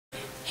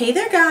Hey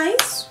there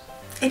guys,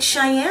 it's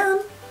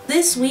Cheyenne.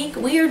 This week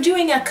we are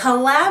doing a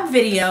collab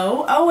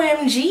video,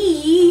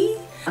 OMG!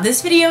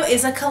 This video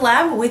is a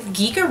collab with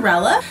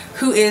Geekerella,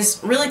 who is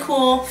really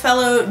cool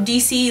fellow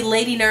DC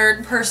lady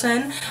nerd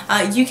person.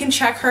 You can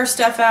check her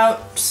stuff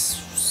out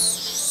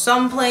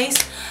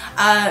someplace.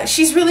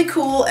 She's really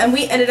cool, and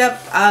we ended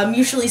up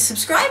mutually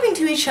subscribing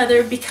to each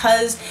other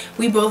because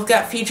we both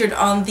got featured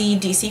on the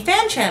DC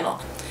fan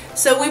channel.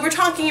 So we were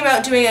talking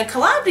about doing a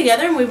collab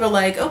together, and we were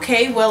like,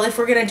 okay, well, if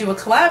we're gonna do a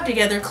collab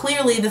together,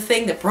 clearly the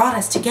thing that brought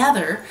us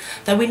together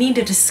that we need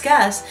to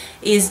discuss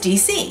is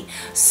DC.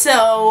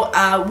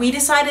 So we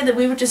decided that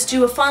we would just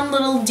do a fun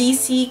little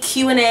DC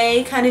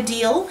Q&A kind of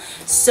deal.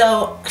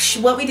 So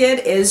what we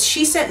did is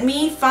she sent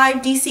me 5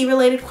 DC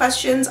related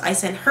questions, I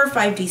sent her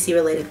 5 DC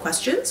related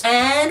questions,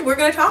 and we're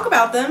gonna talk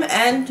about them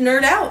and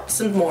nerd out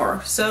some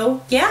more.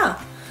 So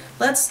yeah,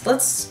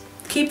 let's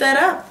keep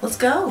that up. Let's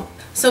go.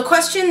 So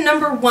question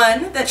number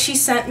 1 that she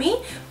sent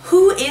me,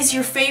 who is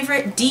your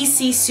favorite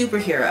DC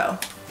superhero?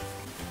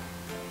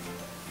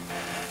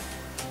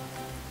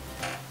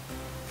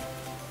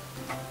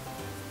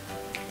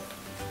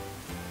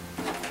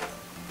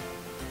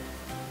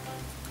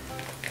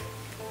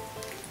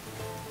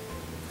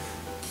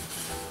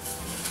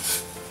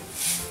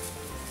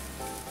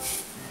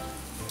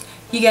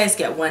 You guys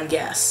get one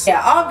guess.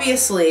 Yeah,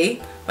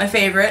 obviously my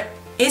favorite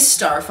is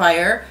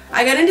Starfire.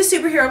 I got into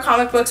superhero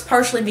comic books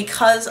partially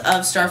because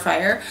of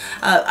Starfire.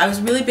 I was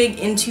really big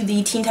into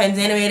the Teen Titans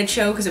animated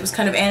show because it was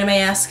kind of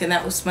anime-esque, and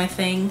that was my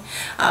thing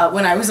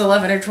when I was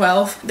 11 or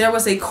 12. There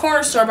was a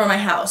corner store by my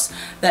house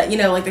that, you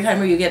know, like the kind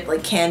where you get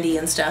like candy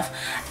and stuff,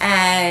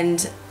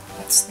 and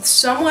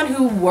someone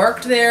who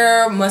worked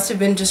there must have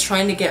been just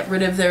trying to get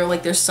rid of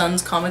their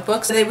son's comic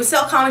books. They would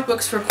sell comic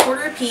books for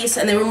 $1 a piece,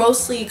 and they were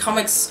mostly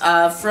comics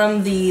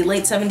from the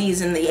late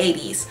 70s and the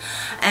 80s.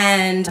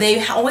 And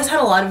they always had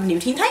a lot of new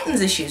Teen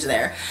Titans issues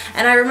there.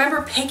 And I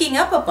remember picking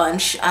up a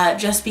bunch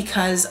just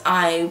because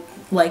I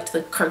liked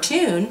the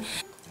cartoon.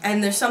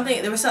 And there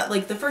was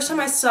like the first time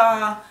I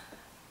saw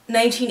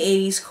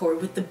 1980s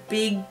Cord with the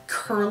big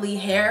curly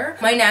hair.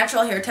 My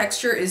natural hair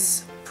texture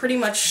is pretty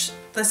much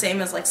the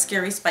same as like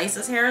Scary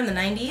Spice's hair in the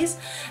 90s,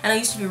 and I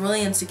used to be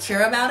really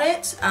insecure about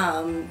it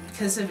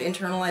because of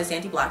internalized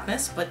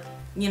anti-blackness, but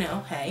you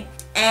know, hey.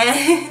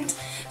 And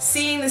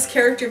seeing this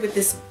character with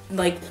this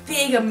like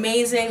big,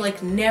 amazing,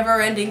 like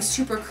never-ending,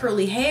 super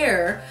curly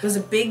hair was a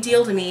big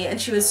deal to me.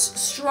 And she was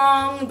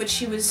strong, but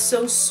she was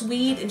so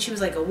sweet, and she was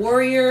like a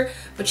warrior,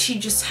 but she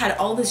just had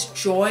all this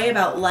joy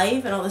about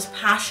life and all this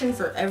passion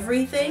for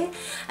everything,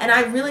 and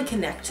I really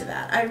connect to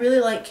that. I really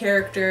like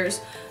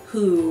characters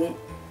who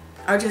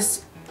are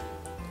just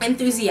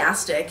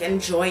enthusiastic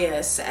and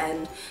joyous,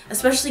 and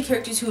especially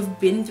characters who have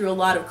been through a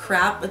lot of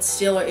crap but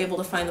still are able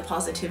to find the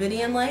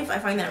positivity in life. I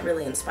find that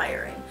really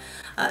inspiring.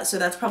 So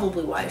that's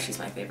probably why she's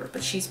my favorite,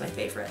 but she's my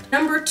favorite.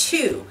 Number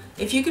 2,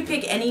 if you could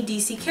pick any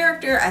DC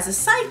character as a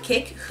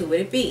sidekick, who would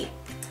it be?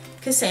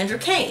 Cassandra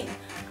Cain.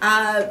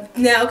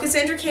 Now,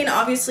 Cassandra Cain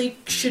obviously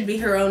should be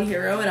her own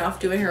hero and off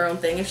doing her own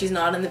thing if she's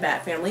not in the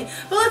Bat family,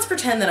 but let's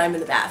pretend that I'm in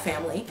the Bat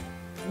family.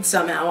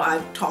 Somehow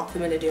I've talked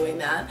them into doing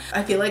that.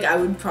 I feel like I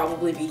would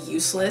probably be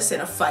useless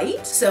in a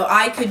fight, so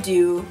I could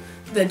do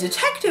the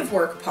detective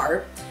work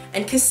part,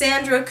 and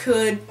Cassandra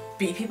could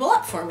beat people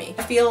up for me.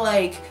 I feel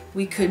like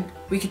we could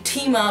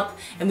team up,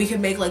 and we could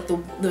make like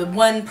the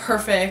one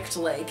perfect,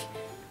 like,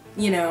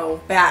 you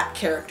know, Bat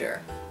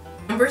character.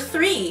 Number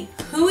 3,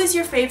 who is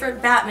your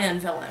favorite Batman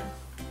villain?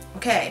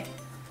 Okay,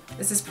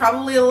 this is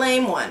probably a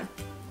lame one.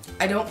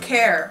 I don't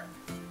care.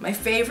 My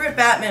favorite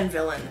Batman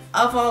villain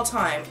of all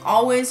time,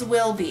 always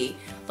will be,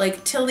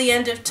 like till the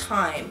end of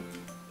time,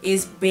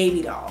 is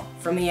Baby Doll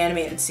from the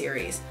animated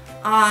series.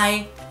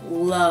 I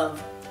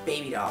love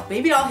Baby Doll.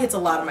 Baby Doll hits a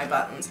lot of my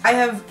buttons.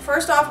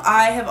 First off,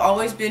 I have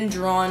always been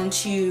drawn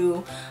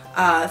to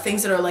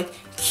things that are like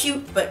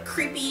cute but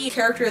creepy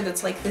character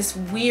that's like this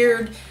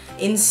weird,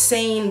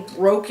 insane,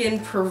 broken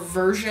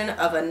perversion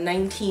of a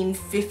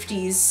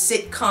 1950s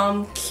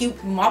sitcom cute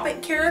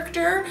Muppet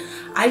character.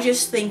 I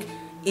just think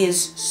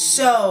is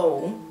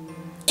so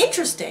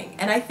interesting,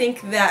 and I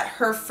think that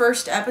her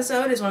first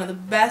episode is one of the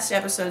best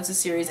episodes the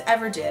series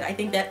ever did. I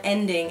think that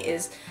ending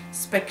is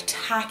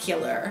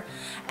spectacular,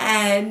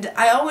 and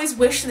I always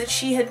wish that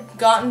she had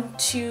gotten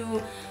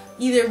to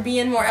either be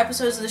in more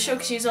episodes of the show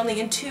because she's only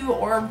in 2,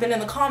 or been in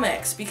the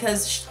comics,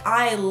 because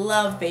I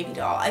love Baby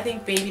Doll. I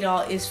think Baby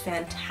Doll is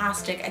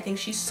fantastic. I think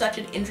she's such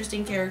an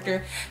interesting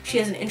character. She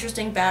has an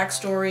interesting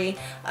backstory.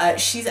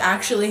 She's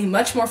actually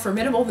much more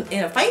formidable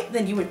in a fight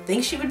than you would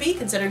think she would be,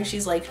 considering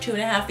she's like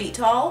 2.5 feet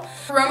tall.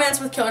 Her romance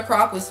with Killer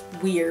Croc was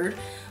weird,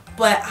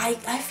 but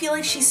I feel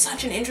like she's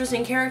such an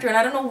interesting character, and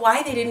I don't know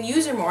why they didn't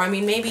use her more. I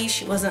mean, maybe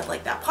she wasn't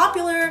like that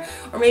popular,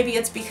 or maybe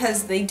it's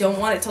because they don't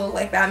want it to look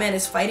like Batman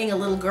is fighting a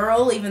little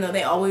girl, even though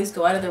they always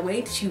go out of their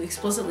way to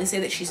explicitly say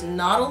that she's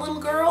not a little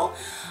girl.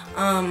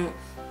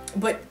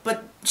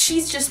 But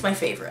she's just my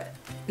favorite.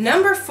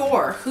 Number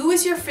 4, who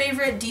is your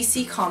favorite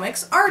DC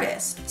Comics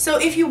artist? So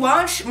if you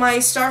watch my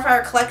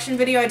Starfire collection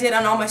video I did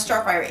on all my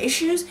Starfire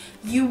issues,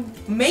 you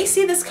may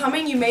see this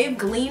coming, you may have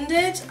gleaned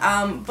it,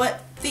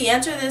 but the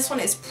answer to this one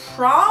is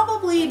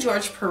probably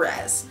George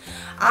Perez.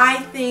 I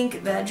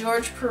think that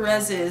George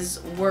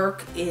Perez's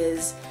work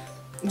is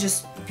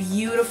just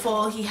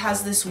beautiful. He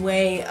has this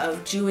way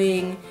of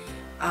doing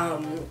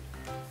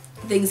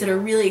things that are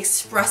really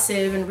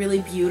expressive and really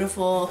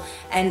beautiful,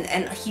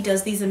 and he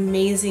does these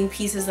amazing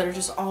pieces that are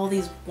just all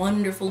these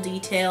wonderful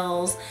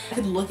details. I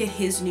could look at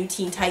his new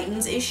Teen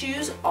Titans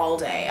issues all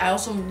day. I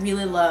also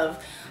really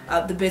love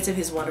the bits of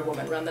his Wonder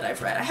Woman run that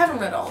I've read. I haven't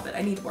read all of it.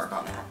 I need to work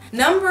on that.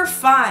 Number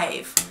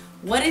 5,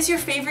 what is your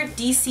favorite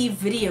DC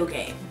video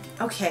game?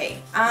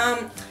 Okay,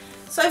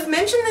 so I've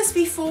mentioned this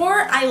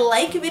before, I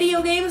like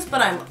video games, but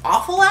I'm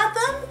awful at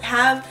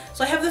them.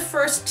 So I have the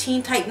first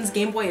Teen Titans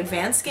Game Boy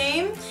Advance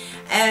game,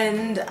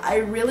 and I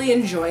really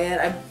enjoy it.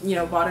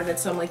 I bought it at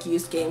some like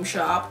used game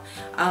shop,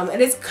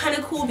 and it's kind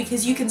of cool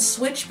because you can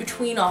switch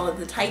between all of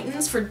the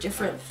Titans for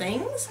different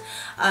things.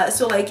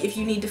 So like if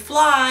you need to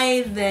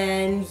fly,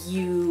 then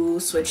you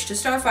switch to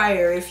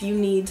Starfire. If you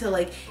need to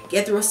like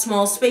get through a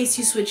small space,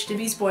 you switch to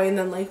Beast Boy and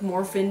then like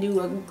morph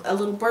into a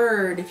little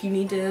bird. If you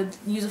need to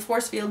use a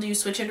force field, you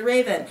switch into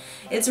Raven.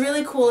 It's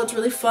really cool, it's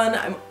really fun.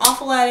 I'm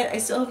awful at it, I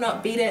still have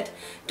not beat it.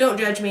 Don't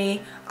judge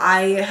me.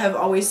 I have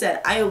always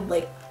said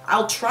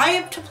I'll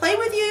try to play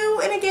with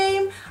you in a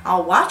game,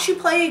 I'll watch you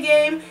play a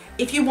game.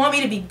 If you want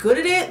me to be good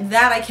at it,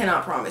 that I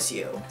cannot promise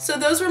you. So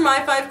those were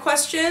my 5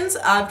 questions.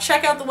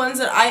 Check out the ones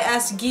that I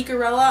asked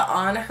Geekerella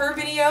on her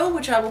video,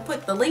 which I will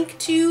put the link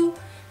to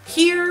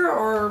here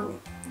or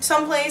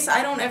someplace.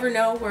 I don't ever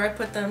know where I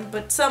put them,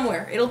 but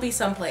somewhere. It'll be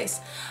someplace.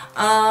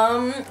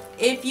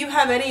 If you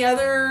have any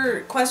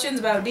other questions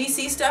about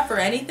DC stuff or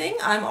anything,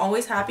 I'm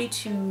always happy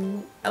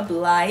to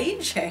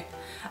oblige.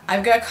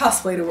 I've got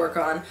cosplay to work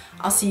on.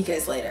 I'll see you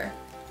guys later.